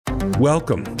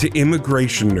Welcome to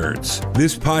Immigration Nerds.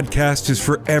 This podcast is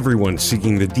for everyone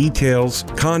seeking the details,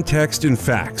 context, and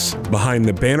facts behind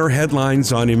the banner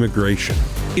headlines on immigration.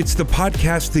 It's the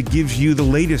podcast that gives you the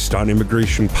latest on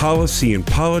immigration policy and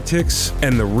politics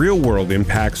and the real-world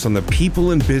impacts on the people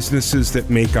and businesses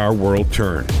that make our world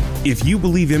turn. If you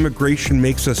believe immigration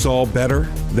makes us all better,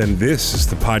 then this is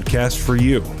the podcast for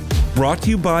you. Brought to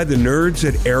you by the nerds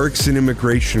at Erickson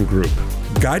Immigration Group,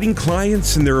 guiding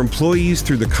clients and their employees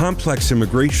through the complex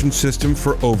immigration system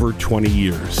for over 20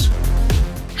 years.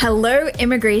 Hello,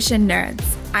 immigration nerds.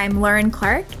 I'm Lauren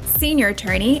Clark, Senior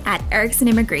Attorney at Erickson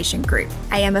Immigration Group.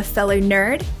 I am a fellow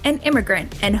nerd and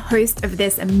immigrant and host of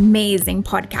this amazing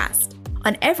podcast.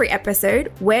 On every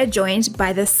episode, we're joined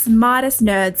by the smartest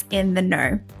nerds in the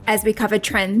know as we cover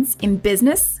trends in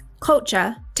business,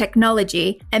 culture,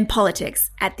 technology, and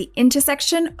politics at the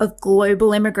intersection of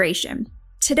global immigration.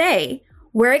 Today,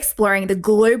 we're exploring the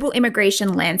global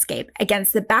immigration landscape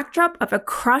against the backdrop of a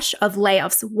crush of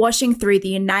layoffs washing through the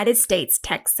United States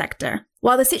tech sector.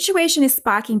 While the situation is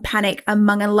sparking panic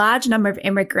among a large number of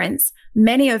immigrants,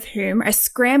 many of whom are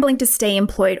scrambling to stay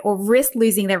employed or risk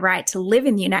losing their right to live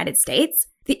in the United States,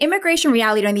 the immigration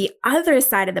reality on the other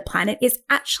side of the planet is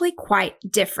actually quite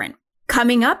different.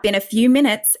 Coming up in a few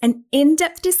minutes, an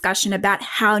in-depth discussion about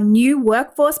how new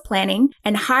workforce planning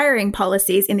and hiring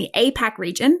policies in the APAC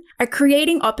region are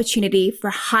creating opportunity for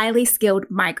highly skilled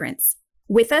migrants.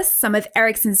 With us, some of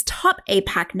Erickson's top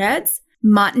APAC nerds,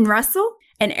 Martin Russell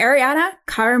and Ariana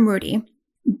Karamudi.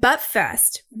 But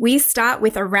first, we start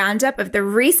with a roundup of the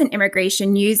recent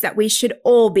immigration news that we should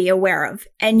all be aware of.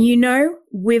 And you know,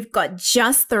 we've got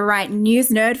just the right news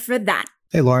nerd for that.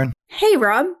 Hey, Lauren. Hey,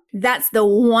 Rob. That's the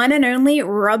one and only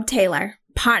Rob Taylor,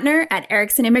 partner at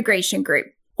Erickson Immigration Group.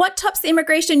 What tops the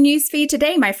immigration news feed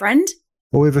today, my friend?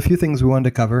 Well, we have a few things we wanted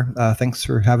to cover. Thanks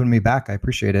for having me back. I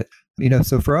appreciate it.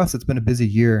 So for us, it's been a busy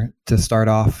year to start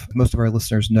off. Most of our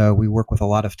listeners know we work with a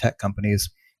lot of tech companies.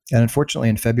 And unfortunately,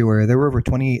 in February, there were over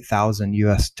 28,000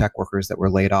 U.S. tech workers that were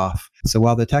laid off. So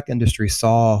while the tech industry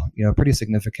saw a pretty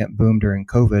significant boom during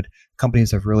COVID,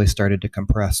 companies have really started to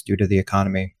compress due to the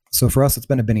economy. So for us, it's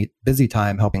been a busy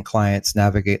time helping clients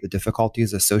navigate the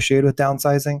difficulties associated with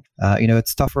downsizing.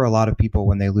 It's tough for a lot of people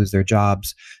when they lose their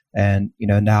jobs. And,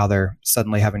 now they're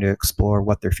suddenly having to explore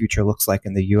what their future looks like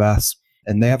in the U.S.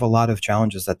 And they have a lot of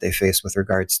challenges that they face with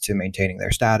regards to maintaining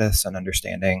their status and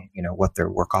understanding, what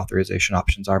their work authorization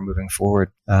options are moving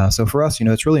forward. So for us,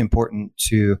 it's really important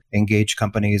to engage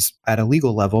companies at a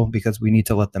legal level because we need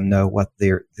to let them know what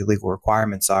the legal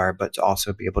requirements are, but to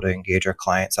also be able to engage our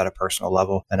clients at a personal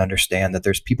level and understand that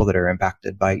there's people that are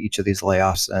impacted by each of these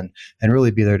layoffs and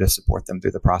really be there to support them through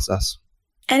the process.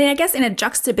 And I guess in a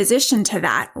juxtaposition to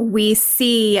that, we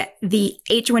see the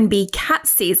H-1B cap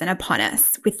season upon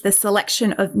us with the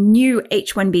selection of new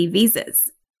H-1B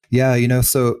visas. Yeah,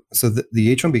 so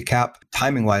the H-1B cap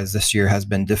timing-wise this year has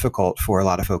been difficult for a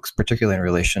lot of folks, particularly in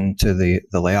relation to the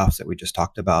layoffs that we just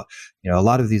talked about. A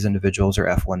lot of these individuals are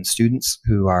F1 students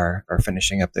who are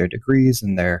finishing up their degrees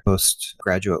and their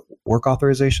postgraduate work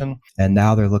authorization, and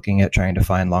now they're looking at trying to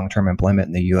find long-term employment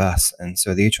in the U.S. And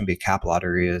so the H-1B cap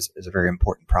lottery is a very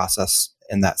important process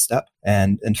in that step.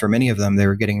 And for many of them, they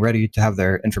were getting ready to have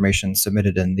their information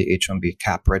submitted in the H-1B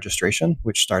cap registration,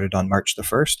 which started on March the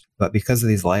 1st. But because of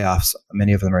these layoffs,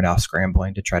 many of them are now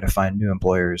scrambling to try to find new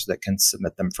employers that can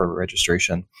submit them for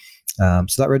registration. So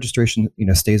that registration,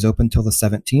 stays open till the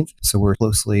 17th. So we're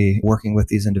closely working with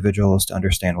these individuals to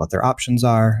understand what their options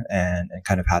are and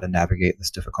kind of how to navigate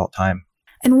this difficult time.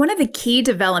 And one of the key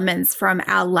developments from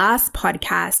our last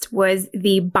podcast was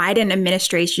the Biden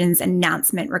administration's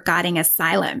announcement regarding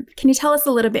asylum. Can you tell us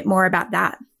a little bit more about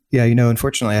that? Yeah,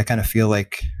 unfortunately, I kind of feel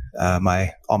like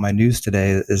all my news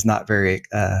today is not very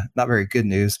good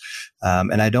news,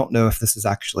 and I don't know if this is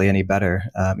actually any better.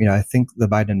 I think the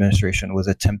Biden administration was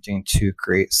attempting to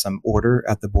create some order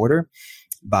at the border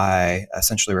by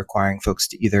essentially requiring folks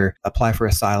to either apply for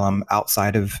asylum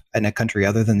outside of in a country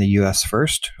other than the U.S.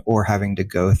 first, or having to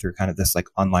go through kind of this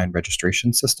online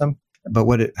registration system. But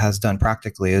what it has done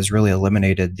practically is really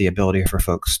eliminated the ability for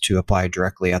folks to apply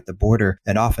directly at the border.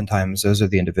 And oftentimes those are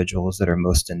the individuals that are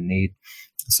most in need.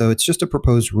 So it's just a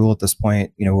proposed rule at this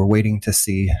point. We're waiting to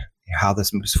see how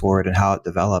this moves forward and how it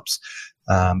develops.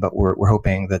 But we're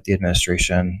hoping that the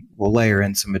administration will layer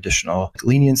in some additional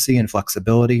leniency and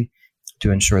flexibility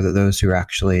to ensure that those who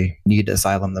actually need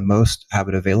asylum the most have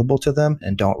it available to them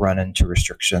and don't run into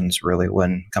restrictions really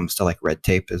when it comes to red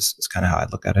tape is kind of how I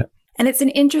look at it. And it's an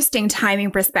interesting timing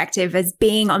perspective as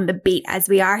being on the beat as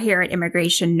we are here at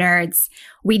Immigration Nerds.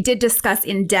 We did discuss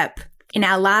in depth in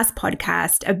our last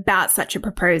podcast about such a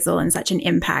proposal and such an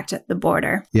impact at the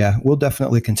border. Yeah, we'll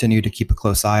definitely continue to keep a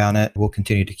close eye on it. We'll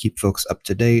continue to keep folks up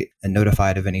to date and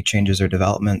notified of any changes or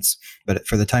developments. But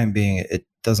for the time being, it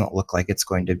doesn't look like it's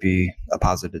going to be a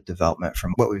positive development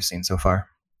from what we've seen so far.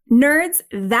 Nerds,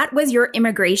 that was your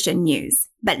immigration news.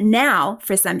 But now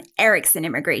for some Ericsson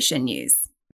immigration news.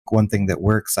 One thing that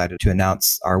we're excited to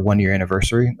announce our 1-year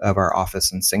anniversary of our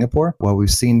office in Singapore. While we've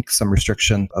seen some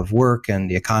restriction of work and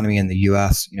the economy in the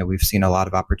US, we've seen a lot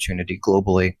of opportunity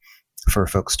globally for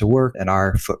folks to work, and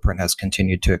our footprint has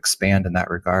continued to expand in that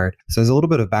regard. So as a little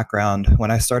bit of background,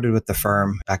 when I started with the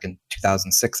firm back in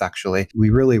 2006, actually, we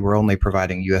really were only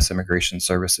providing US immigration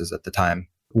services at the time.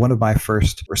 One of my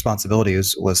first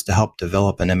responsibilities was to help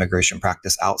develop an immigration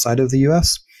practice outside of the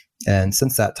US. And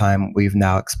since that time, we've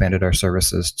now expanded our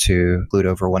services to include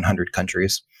over 100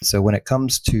 countries. So when it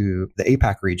comes to the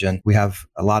APAC region, we have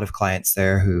a lot of clients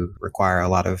there who require a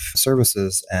lot of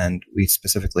services, and we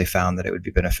specifically found that it would be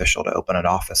beneficial to open an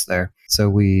office there. So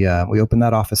we opened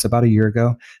that office about a year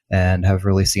ago and have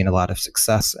really seen a lot of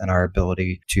success in our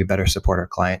ability to better support our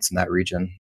clients in that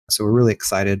region. So we're really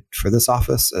excited for this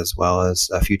office as well as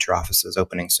future offices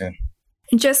opening soon.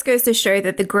 It just goes to show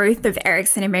that the growth of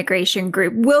Ericsson Immigration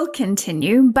Group will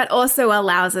continue, but also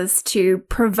allows us to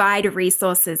provide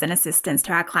resources and assistance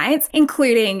to our clients,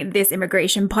 including this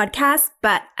immigration podcast,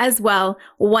 but as well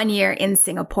 1 year in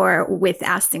Singapore with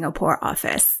our Singapore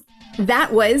office.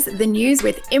 That was the news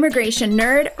with immigration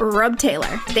nerd Rob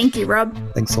Taylor. Thank you, Rob.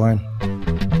 Thanks, Lauren.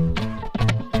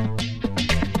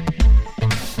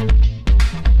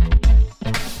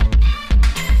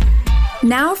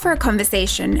 Now for a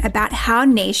conversation about how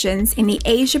nations in the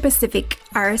Asia Pacific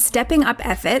are stepping up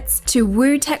efforts to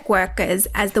woo tech workers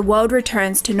as the world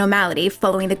returns to normality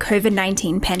following the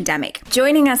COVID-19 pandemic.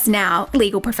 Joining us now,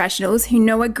 legal professionals who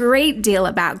know a great deal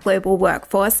about global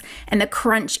workforce and the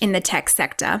crunch in the tech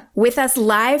sector. With us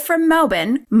live from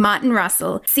Melbourne, Martin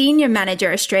Russell, Senior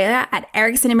Manager Australia at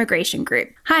Ericsson Immigration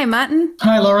Group. Hi, Martin.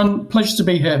 Hi, Lauren. Pleasure to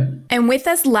be here. And with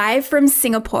us live from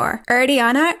Singapore,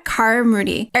 Erdiana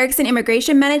Karamudi, Ericsson Immigration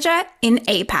Manager in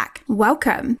APAC.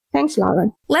 Welcome. Thanks,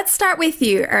 Lauren. Let's start with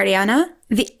you, Erdiana.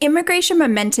 The immigration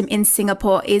momentum in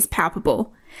Singapore is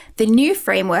palpable. The new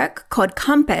framework, called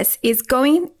Compass, is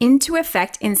going into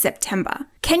effect in September.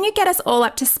 Can you get us all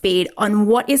up to speed on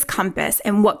what is Compass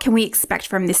and what can we expect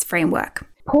from this framework?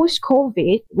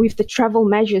 Post-COVID, with the travel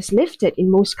measures lifted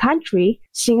in most countries,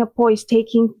 Singapore is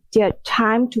taking their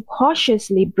time to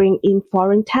cautiously bring in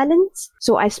foreign talents.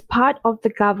 So as part of the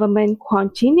government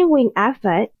continuing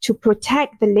effort to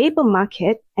protect the labor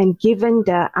market, and given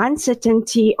the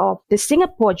uncertainty of the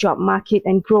Singapore job market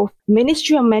and growth,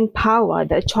 Ministry of Manpower,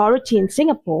 the authority in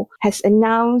Singapore, has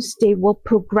announced they will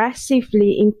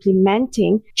progressively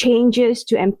implementing changes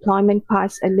to employment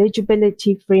pass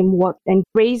eligibility framework and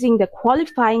raising the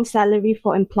qualifying salary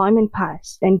for employment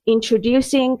pass and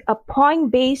introducing a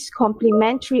point-based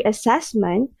complementary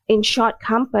assessment, in short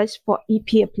Compass, for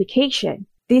EP application.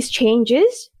 These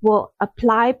changes will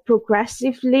apply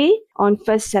progressively on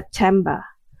 1st September.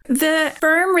 The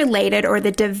firm-related or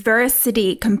the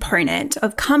diversity component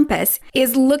of Compass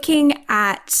is looking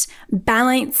at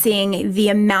balancing the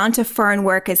amount of foreign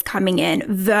workers coming in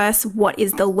versus what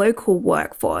is the local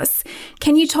workforce.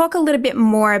 Can you talk a little bit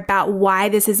more about why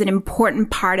this is an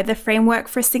important part of the framework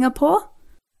for Singapore?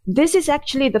 This is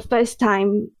actually the first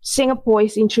time Singapore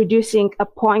is introducing a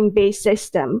point-based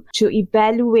system to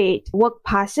evaluate work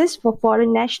passes for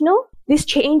foreign nationals. These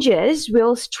changes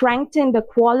will strengthen the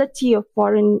quality of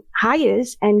foreign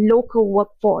hires and local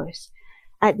workforce.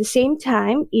 At the same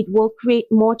time, it will create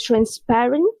more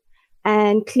transparent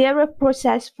and clearer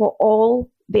process for all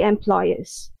the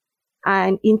employers.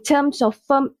 And in terms of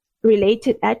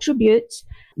firm-related attributes,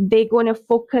 they're going to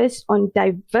focus on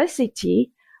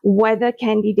diversity, whether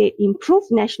candidate improve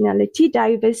nationality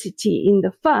diversity in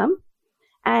the firm,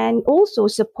 and also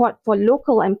support for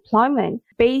local employment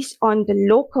based on the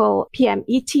local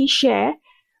PMET share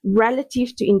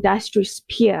relative to industry's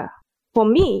peer. For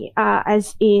me,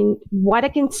 as in what I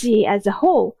can see as a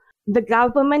whole, the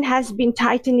government has been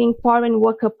tightening foreign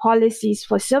worker policies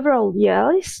for several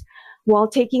years while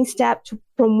taking steps to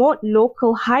promote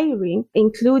local hiring,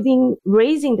 including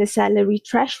raising the salary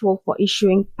threshold for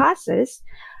issuing passes.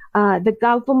 The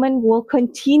government will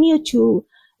continue to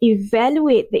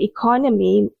evaluate the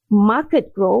economy,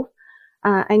 market growth,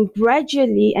 and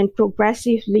gradually and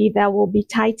progressively there will be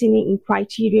tightening in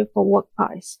criteria for work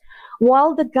pass.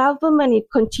 While the government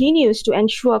continues to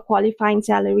ensure qualifying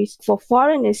salaries for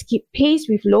foreigners keep pace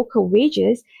with local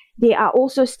wages, they are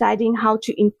also studying how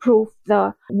to improve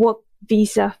the work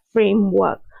visa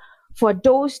framework. For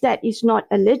those that is not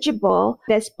eligible,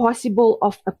 there's possible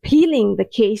of appealing the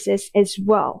cases as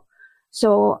well.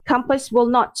 So campus will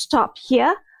not stop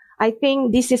here. I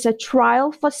think this is a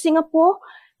trial for Singapore,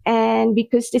 and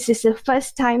because this is the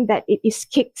first time that it is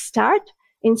kickstart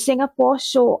in Singapore,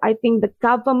 so I think the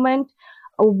government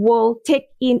will take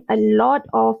in a lot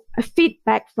of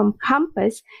feedback from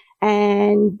campus,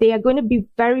 and they are going to be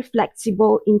very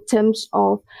flexible in terms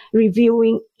of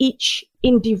reviewing each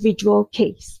individual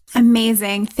case.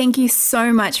 Amazing. Thank you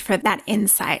so much for that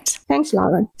insight. Thanks,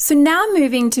 Lauren. So now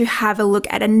moving to have a look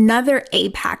at another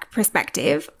APAC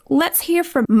perspective, let's hear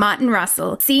from Martin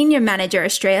Russell, Senior Manager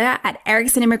Australia at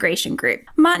Ericsson Immigration Group.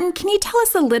 Martin, can you tell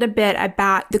us a little bit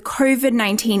about the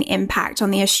COVID-19 impact on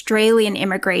the Australian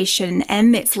immigration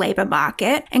and its labour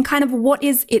market, and kind of what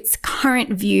is its current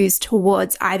views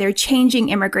towards either changing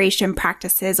immigration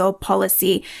practices or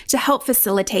policy to help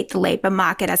facilitate the labour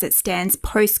market as it stands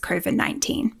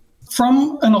post-COVID-19?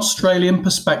 From an Australian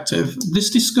perspective, this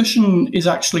discussion is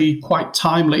actually quite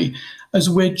timely, as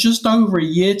we're just over a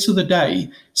year to the day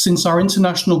since our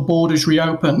international borders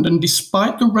reopened, and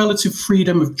despite the relative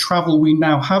freedom of travel we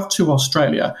now have to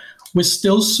Australia, we're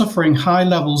still suffering high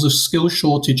levels of skill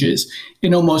shortages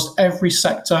in almost every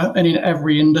sector and in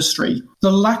every industry.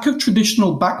 The lack of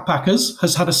traditional backpackers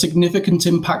has had a significant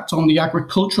impact on the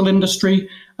agricultural industry,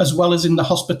 as well as in the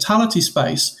hospitality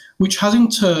space, which has in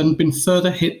turn been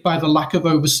further hit by the lack of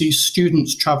overseas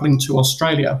students travelling to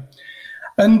Australia.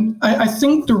 And I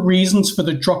think the reasons for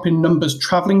the drop in numbers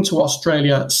travelling to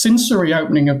Australia since the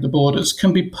reopening of the borders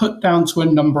can be put down to a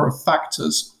number of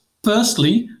factors.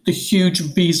 Firstly, the huge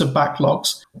visa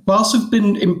backlogs. Whilst have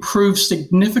been improved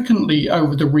significantly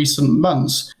over the recent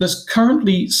months, there's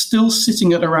currently still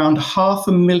sitting at around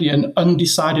 500,000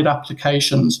 undecided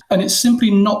applications, and it's simply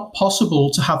not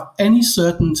possible to have any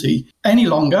certainty any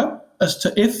longer as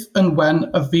to if and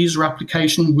when a visa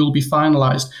application will be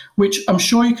finalised, which I'm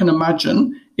sure you can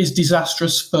imagine is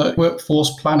disastrous for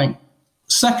workforce planning.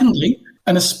 Secondly,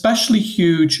 and especially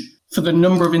huge for the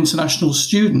number of international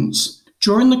students,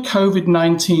 during the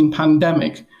COVID-19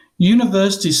 pandemic,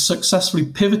 universities successfully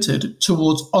pivoted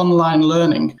towards online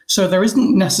learning, so there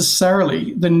isn't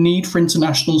necessarily the need for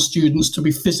international students to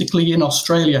be physically in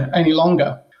Australia any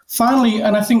longer. Finally,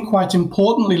 and I think quite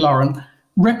importantly, Lauren,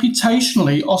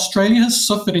 reputationally, Australia has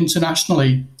suffered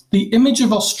internationally. The image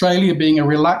of Australia being a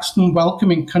relaxed and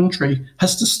welcoming country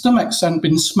has to some extent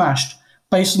been smashed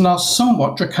based on our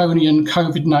somewhat draconian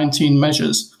COVID-19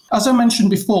 measures. As I mentioned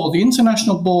before, the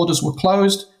international borders were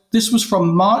closed. This was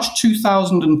from March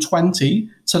 2020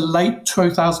 to late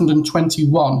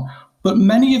 2021. But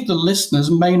many of the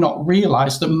listeners may not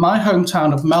realise that my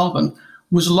hometown of Melbourne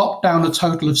was locked down a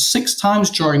total of 6 times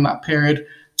during that period,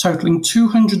 totaling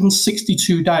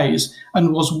 262 days,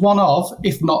 and was one of,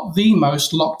 if not the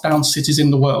most locked down cities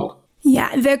in the world.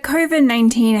 Yeah, the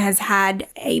COVID-19 has had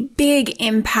a big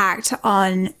impact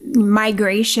on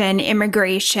migration,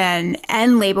 immigration,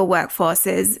 and labour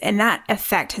workforces, and that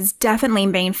effect has definitely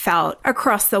been felt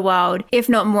across the world, if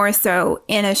not more so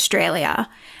in Australia.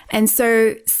 And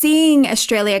so seeing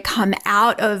Australia come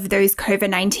out of those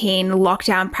COVID-19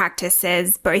 lockdown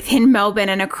practices, both in Melbourne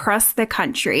and across the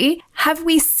country, have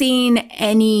we seen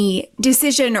any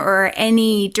decision or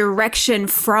any direction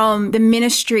from the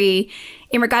ministry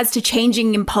in regards to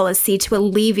changing in policy to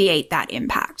alleviate that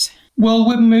impact? Well,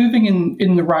 we're moving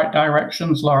in the right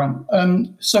directions,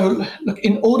 Lauren. So, look,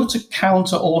 in order to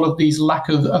counter all of these lack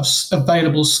of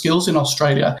available skills in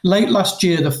Australia, late last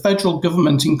year, the federal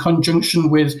government, in conjunction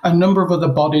with a number of other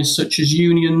bodies such as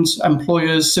unions,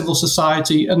 employers, civil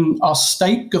society, and our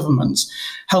state governments,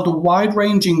 held a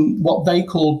wide-ranging, what they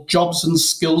call Jobs and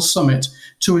Skills Summit,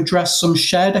 to address some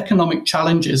shared economic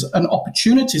challenges and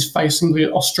opportunities facing the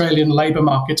Australian labour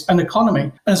market and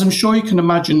economy. As I'm sure you can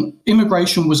imagine,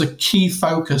 immigration was a key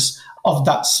focus of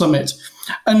that summit.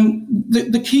 And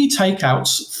the key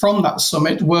takeouts from that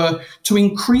summit were to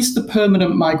increase the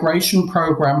permanent migration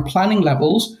programme planning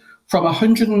levels from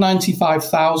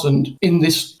 195,000 in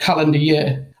this calendar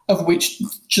year, of which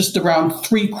just around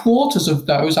 3/4 of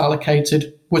those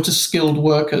allocated were to skilled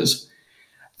workers.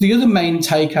 The other main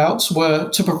takeouts were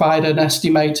to provide an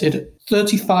estimated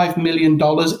 $35 million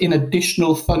in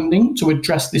additional funding to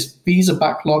address this visa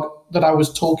backlog that I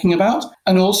was talking about,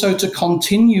 and also to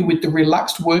continue with the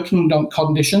relaxed working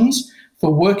conditions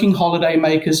for working holiday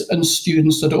makers and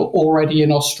students that are already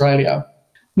in Australia.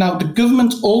 Now, the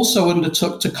government also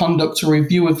undertook to conduct a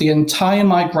review of the entire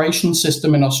migration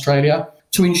system in Australia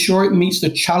to ensure it meets the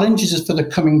challenges for the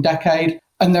coming decade,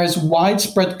 and there is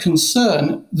widespread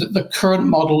concern that the current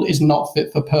model is not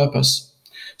fit for purpose.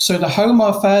 So the Home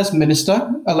Affairs Minister,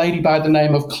 a lady by the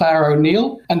name of Claire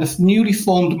O'Neill, and the newly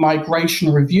formed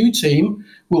Migration Review Team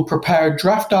will prepare a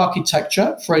draft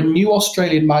architecture for a new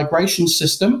Australian migration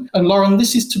system. And Lauren,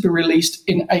 this is to be released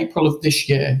in April of this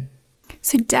year.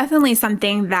 So definitely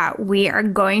something that we are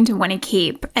going to want to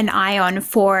keep an eye on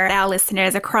for our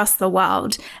listeners across the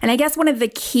world. And I guess one of the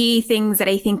key things that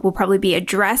I think will probably be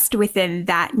addressed within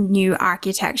that new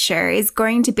architecture is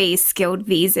going to be skilled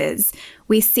visas.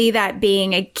 We see that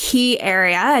being a key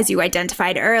area, as you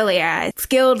identified earlier.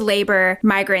 Skilled labor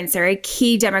migrants are a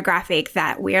key demographic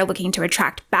that we are looking to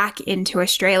attract back into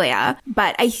Australia.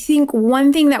 But I think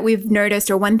one thing that we've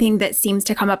noticed, or one thing that seems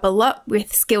to come up a lot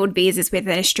with skilled visas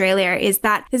within Australia, is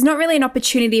that there's not really an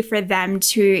opportunity for them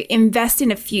to invest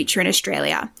in a future in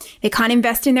Australia. They can't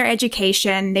invest in their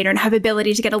education. They don't have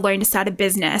ability to get a loan to start a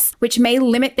business, which may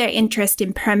limit their interest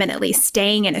in permanently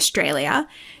staying in Australia.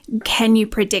 Can you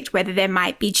predict whether there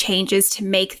might be changes to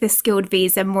make the skilled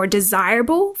visa more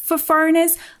desirable for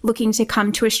foreigners looking to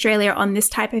come to Australia on this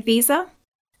type of visa?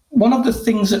 One of the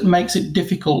things that makes it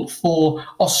difficult for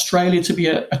Australia to be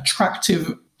an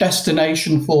attractive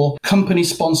destination for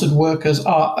company-sponsored workers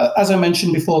are, as I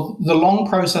mentioned before, the long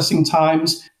processing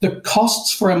times. The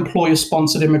costs for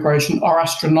employer-sponsored immigration are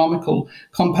astronomical.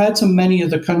 Compared to many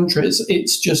other countries,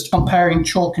 it's just comparing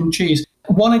chalk and cheese.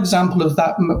 One example of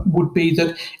that would be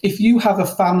that if you have a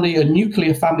family, a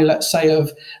nuclear family, let's say,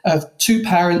 of 2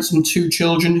 parents and 2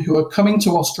 children who are coming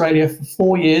to Australia for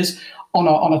 4 years on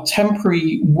a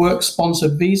temporary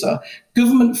work-sponsored visa,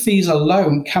 government fees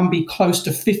alone can be close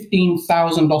to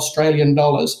 15,000 Australian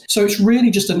dollars. So it's really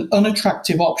just an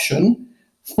unattractive option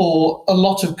for a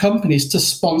lot of companies to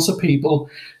sponsor people.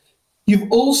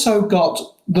 You've also got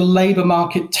the labour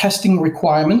market testing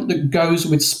requirement that goes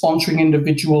with sponsoring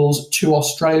individuals to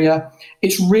Australia.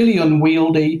 It's really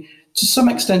unwieldy. To some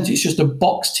extent, it's just a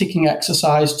box-ticking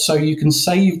exercise. So you can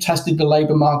say you've tested the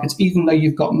labour markets, even though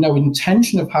you've got no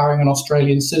intention of hiring an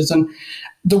Australian citizen.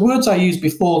 The words I used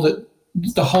before, that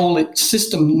the whole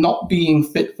system not being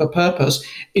fit for purpose,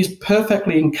 is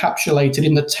perfectly encapsulated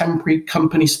in the temporary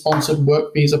company-sponsored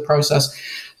work visa process.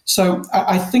 So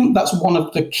I think that's one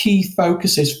of the key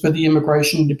focuses for the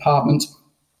Immigration Department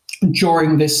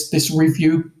during this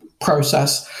review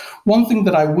process. One thing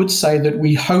that I would say that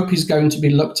we hope is going to be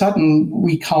looked at, and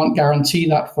we can't guarantee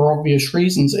that for obvious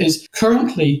reasons, is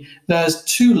currently there's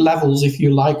 2 levels, if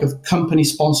you like, of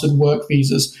company-sponsored work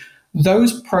visas.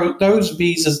 Those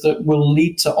visas that will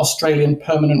lead to Australian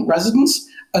permanent residence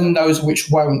and those which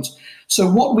won't. So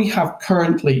what we have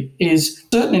currently is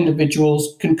certain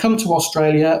individuals can come to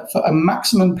Australia for a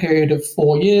maximum period of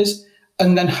 4 years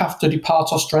and then have to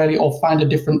depart Australia or find a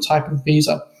different type of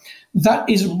visa. That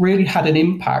has really had an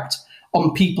impact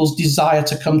on people's desire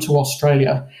to come to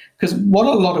Australia. Because what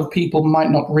a lot of people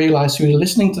might not realise who are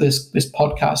listening to this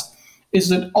podcast is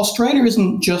that Australia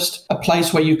isn't just a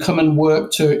place where you come and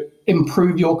work to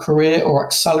improve your career or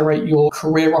accelerate your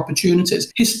career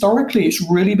opportunities. Historically, it's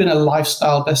really been a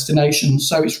lifestyle destination.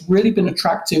 So it's really been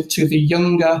attractive to the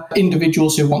younger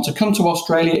individuals who want to come to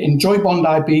Australia, enjoy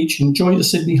Bondi Beach, enjoy the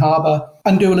Sydney Harbour,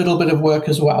 and do a little bit of work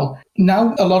as well.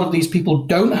 Now, a lot of these people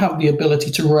don't have the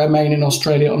ability to remain in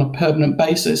Australia on a permanent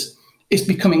basis. It's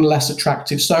becoming less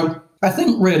attractive. So I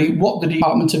think really what the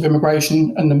Department of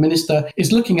Immigration and the Minister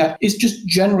is looking at is just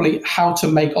generally how to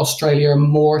make Australia a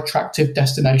more attractive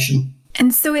destination.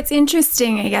 And so it's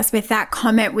interesting, I guess, with that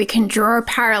comment, we can draw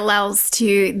parallels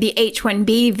to the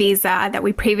H-1B visa that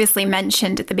we previously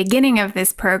mentioned at the beginning of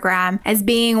this program as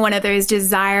being one of those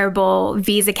desirable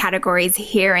visa categories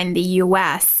here in the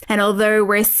US. And although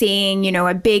we're seeing,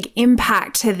 a big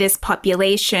impact to this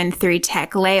population through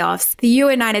tech layoffs, the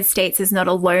United States is not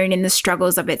alone in the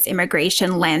struggles of its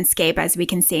immigration landscape, as we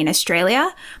can see in Australia.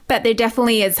 But there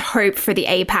definitely is hope for the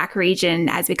APAC region,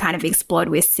 as we kind of explored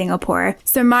with Singapore.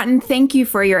 So Martin, thank you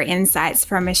for your insights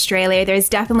from Australia. There's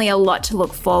definitely a lot to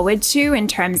look forward to in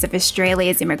terms of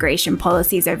Australia's immigration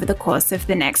policies over the course of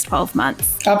the next 12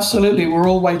 months. Absolutely. We're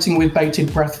all waiting with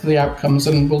bated breath for the outcomes,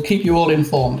 and we'll keep you all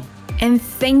informed. And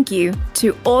thank you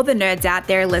to all the nerds out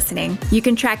there listening. You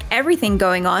can track everything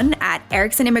going on at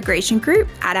Erickson Immigration Group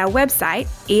at our website,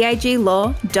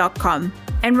 eiglaw.com.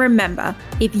 And remember,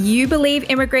 if you believe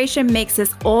immigration makes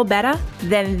us all better,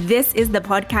 then this is the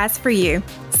podcast for you.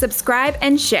 Subscribe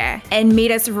and share, and meet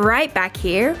us right back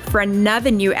here for another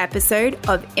new episode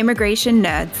of Immigration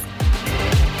Nerds.